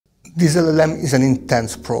This LLM is an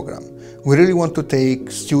intense program. We really want to take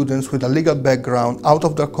students with a legal background out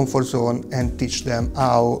of their comfort zone and teach them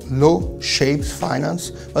how law shapes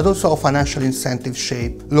finance, but also how financial incentives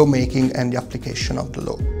shape lawmaking and the application of the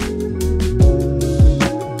law.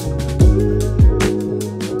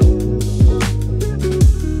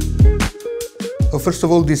 So first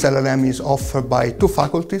of all, this LLM is offered by two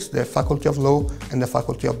faculties, the Faculty of Law and the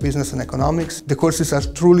Faculty of Business and Economics. The courses are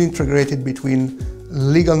truly integrated between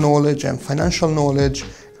legal knowledge and financial knowledge.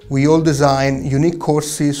 We all design unique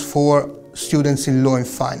courses for students in law and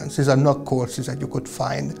finance. These are not courses that you could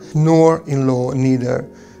find nor in law, neither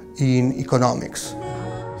in economics.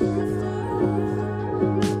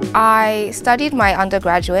 I studied my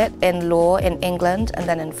undergraduate in law in England and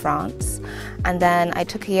then in France. And then I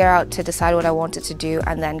took a year out to decide what I wanted to do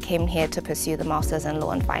and then came here to pursue the Masters in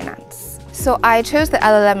Law and Finance. So I chose the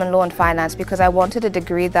LLM in Law and Finance because I wanted a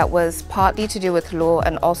degree that was partly to do with law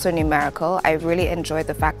and also numerical. I really enjoyed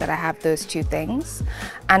the fact that I have those two things.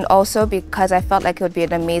 And also because I felt like it would be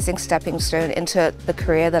an amazing stepping stone into the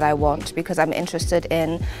career that I want, because I'm interested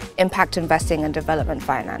in impact investing and development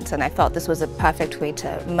finance. And I felt this was a perfect way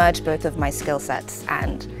to merge both of my skill sets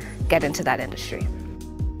and get into that industry.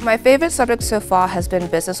 My favorite subject so far has been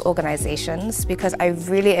business organizations, because I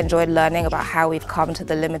really enjoyed learning about how we've come to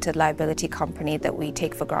the limited liability company that we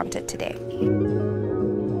take for granted today.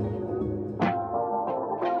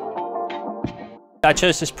 I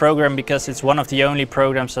chose this program because it's one of the only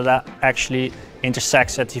programs that actually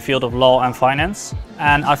intersects at the field of law and finance,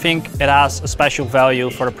 and I think it has a special value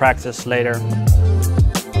for the practice later.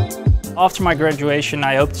 After my graduation,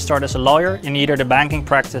 I hope to start as a lawyer in either the banking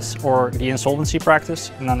practice or the insolvency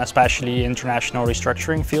practice, and then especially international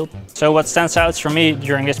restructuring field. So what stands out for me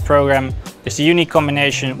during this program is the unique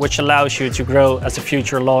combination which allows you to grow as a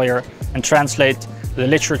future lawyer and translate the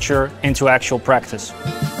literature into actual practice.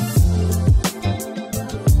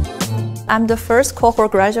 I'm the first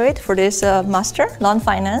cohort graduate for this Master, Law and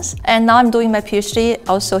Finance, and now I'm doing my PhD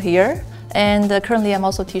also here, and currently I'm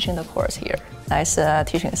also teaching the course here as a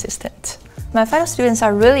teaching assistant. My fellow students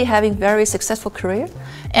are really having very successful career,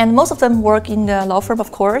 and most of them work in the law firm, of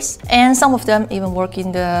course, and some of them even work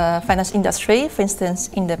in the finance industry, for instance,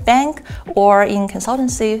 in the bank or in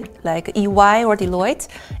consultancy like EY or Deloitte,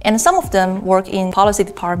 and some of them work in policy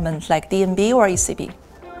departments like DNB or ECB.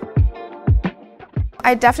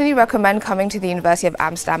 I definitely recommend coming to the University of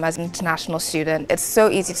Amsterdam as an international student. It's so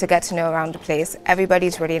easy to get to know around the place.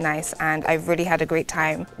 Everybody's really nice, and I've really had a great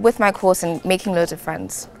time with my course and making loads of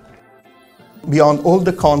friends. Beyond all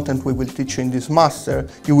the content we will teach you in this master,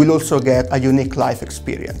 you will also get a unique life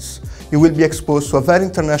experience. You will be exposed to a very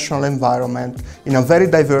international environment in a very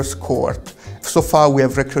diverse cohort. So far we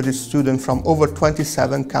have recruited students from over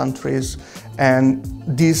 27 countries, and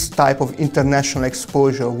this type of international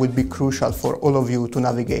exposure will be crucial for all of you to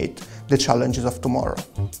navigate the challenges of tomorrow.